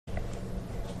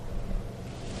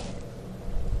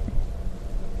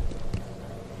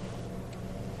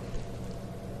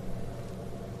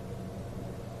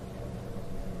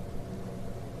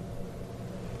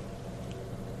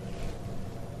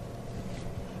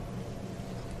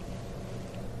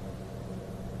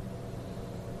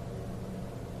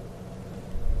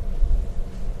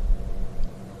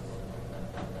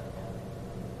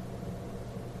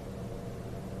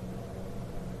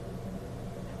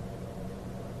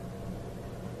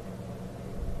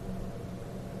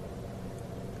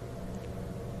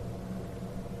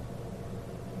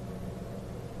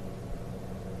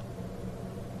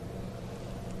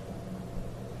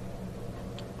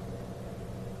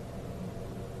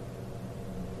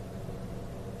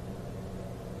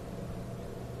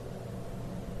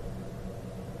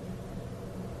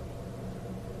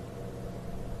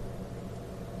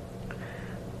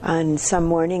On some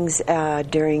mornings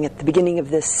at the beginning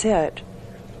of this sit,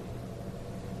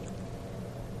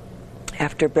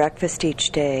 after breakfast each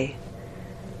day,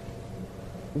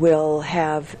 we'll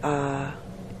have a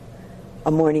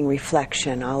morning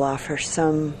reflection. I'll offer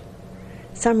some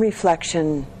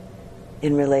reflection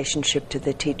in relationship to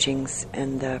the teachings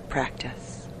and the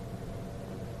practice.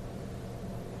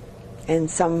 And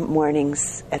some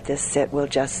mornings at this sit, we'll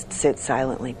just sit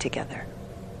silently together.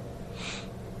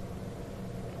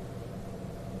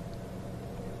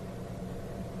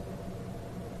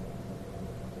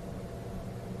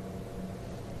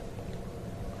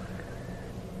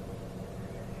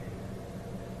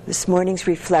 This morning's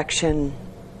reflection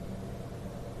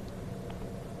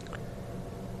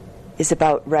is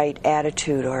about right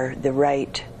attitude, or the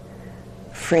right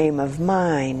frame of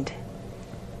mind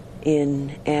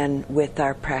in and with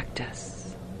our practice.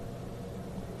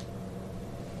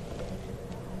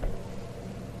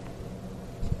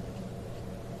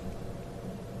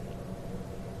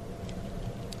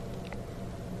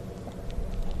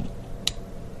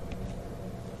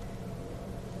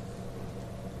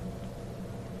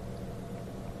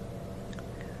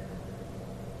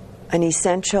 An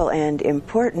essential and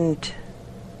important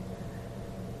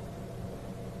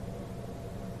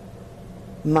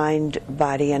mind,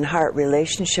 body, and heart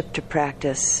relationship to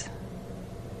practice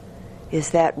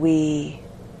is that we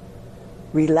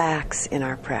relax in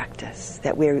our practice,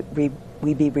 that we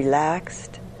be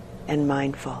relaxed and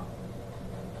mindful,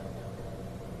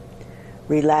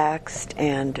 relaxed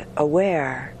and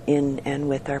aware in and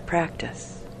with our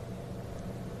practice.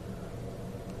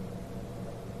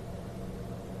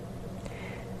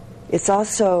 It's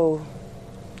also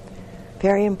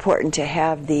very important to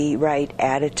have the right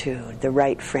attitude, the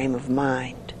right frame of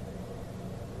mind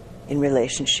in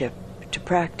relationship to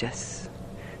practice.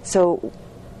 So,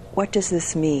 what does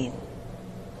this mean?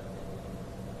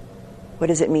 What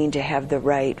does it mean to have the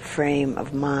right frame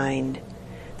of mind,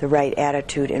 the right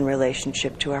attitude in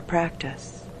relationship to our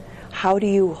practice? How do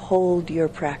you hold your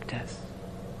practice?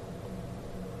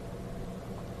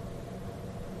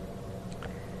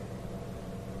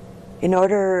 In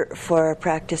order for a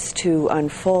practice to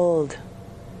unfold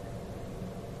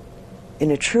in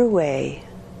a true way,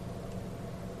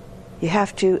 you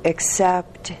have to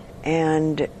accept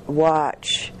and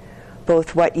watch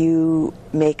both what you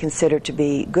may consider to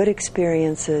be good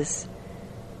experiences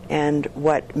and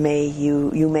what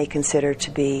you may consider to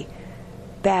be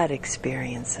bad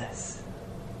experiences.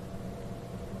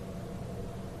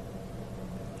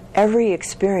 Every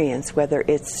experience, whether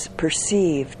it's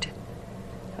perceived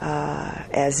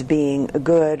as being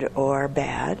good or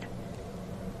bad,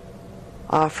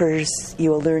 offers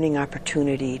you a learning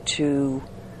opportunity to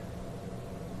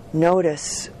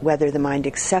notice whether the mind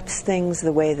accepts things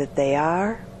the way that they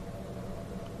are,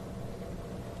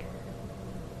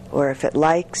 or if it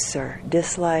likes or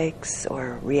dislikes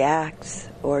or reacts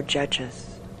or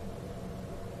judges.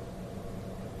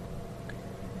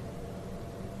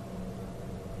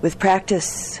 With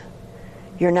practice,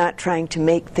 you're not trying to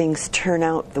make things turn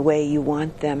out the way you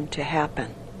want them to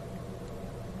happen.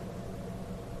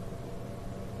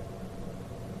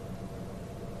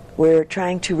 We're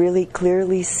trying to really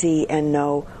clearly see and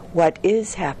know what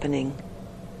is happening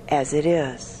as it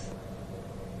is.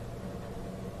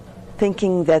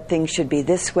 Thinking that things should be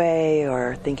this way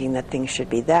or thinking that things should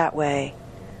be that way,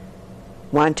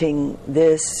 wanting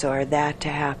this or that to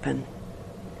happen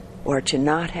or to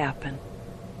not happen,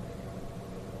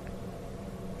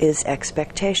 is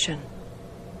expectation.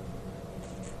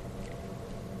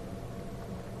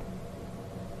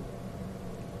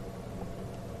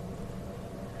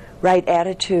 Right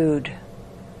attitude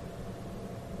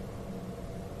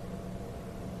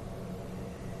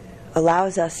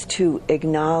allows us to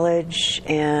acknowledge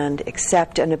and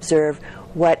accept and observe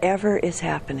whatever is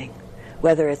happening,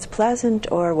 whether it's pleasant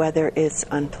or whether it's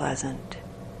unpleasant,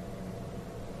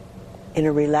 in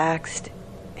a relaxed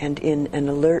and in an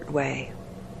alert way.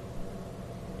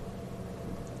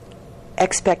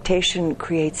 Expectation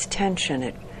creates tension,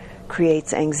 it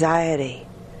creates anxiety,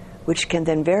 which can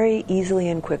then very easily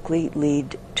and quickly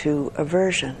lead to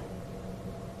aversion.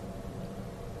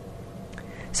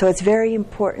 So it's very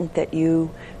important that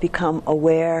you become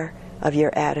aware of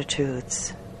your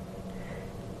attitudes.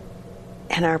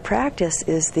 And our practice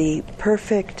is the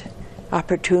perfect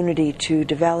opportunity to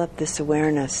develop this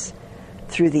awareness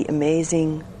through the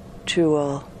amazing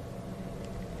tool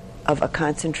of a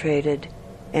concentrated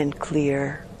and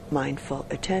clear, mindful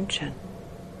attention.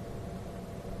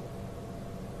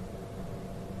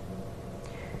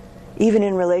 Even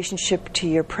in relationship to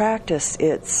your practice,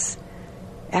 it's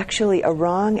actually a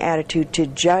wrong attitude to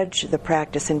judge the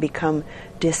practice and become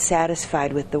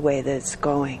dissatisfied with the way that it's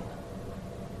going.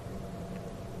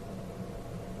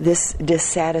 This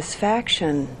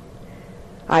dissatisfaction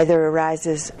either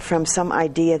arises from some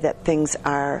idea that things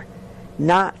are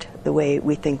not the way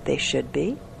we think they should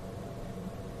be,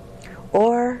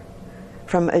 or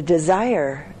from a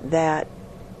desire that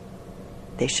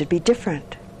they should be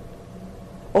different,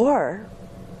 or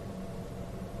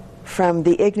from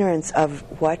the ignorance of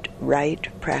what right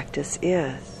practice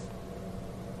is.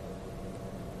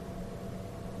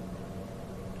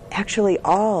 Actually,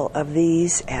 all of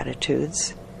these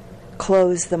attitudes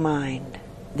close the mind.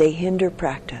 They hinder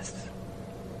practice.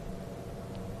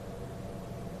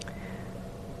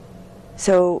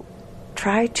 So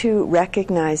try to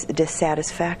recognize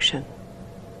dissatisfaction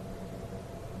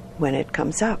when it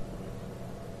comes up.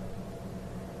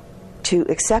 To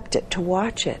accept it, to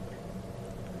watch it.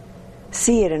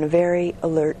 See it in a very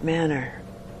alert manner.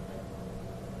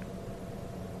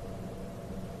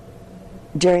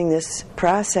 During this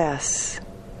process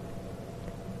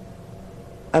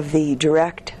of the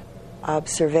direct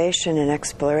observation and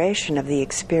exploration of the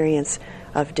experience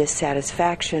of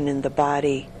dissatisfaction in the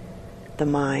body, the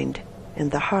mind,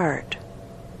 and the heart,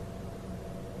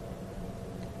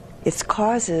 its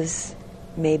causes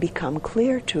may become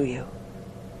clear to you.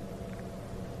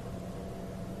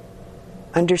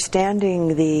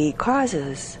 Understanding the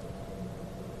causes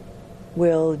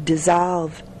will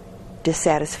dissolve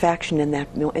dissatisfaction in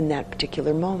that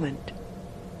particular moment,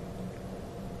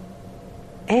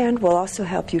 and will also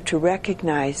help you to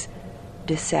recognize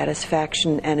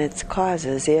dissatisfaction and its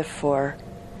causes if or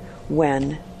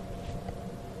when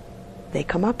they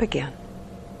come up again.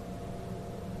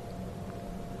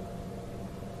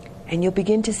 And you'll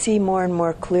begin to see more and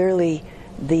more clearly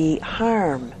the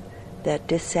harm that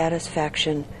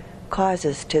dissatisfaction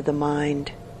causes to the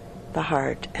mind, the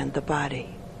heart, and the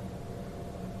body.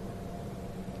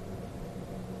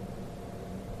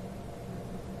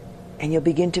 And you'll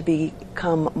begin to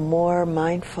become more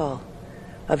mindful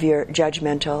of your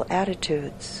judgmental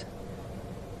attitudes,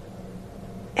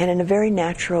 and in a very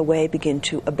natural way begin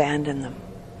to abandon them.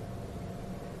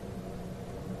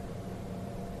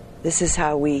 This is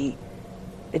how we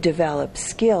develop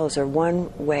skills, or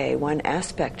one way, one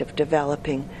aspect of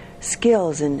developing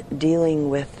skills in dealing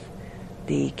with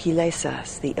the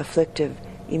kilesas, the afflictive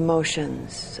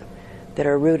emotions that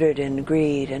are rooted in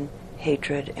greed and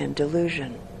hatred and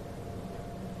delusion.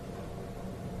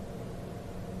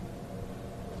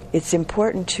 It's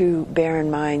important to bear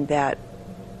in mind that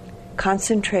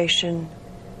concentration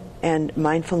and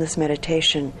mindfulness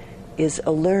meditation is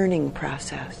a learning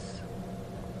process.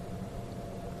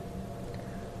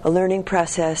 A learning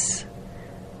process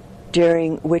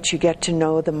during which you get to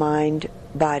know the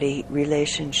mind-body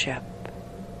relationship.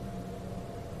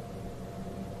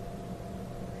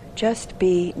 Just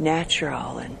be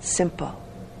natural and simple.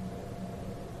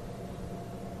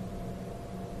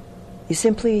 You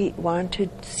simply want to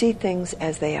see things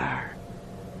as they are.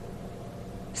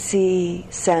 See,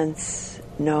 sense,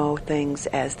 know things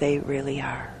as they really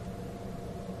are.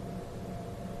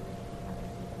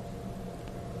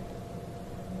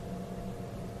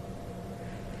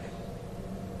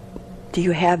 Do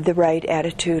you have the right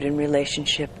attitude in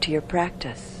relationship to your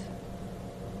practice?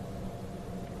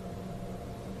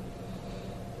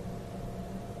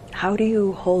 How do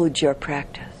you hold your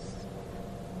practice?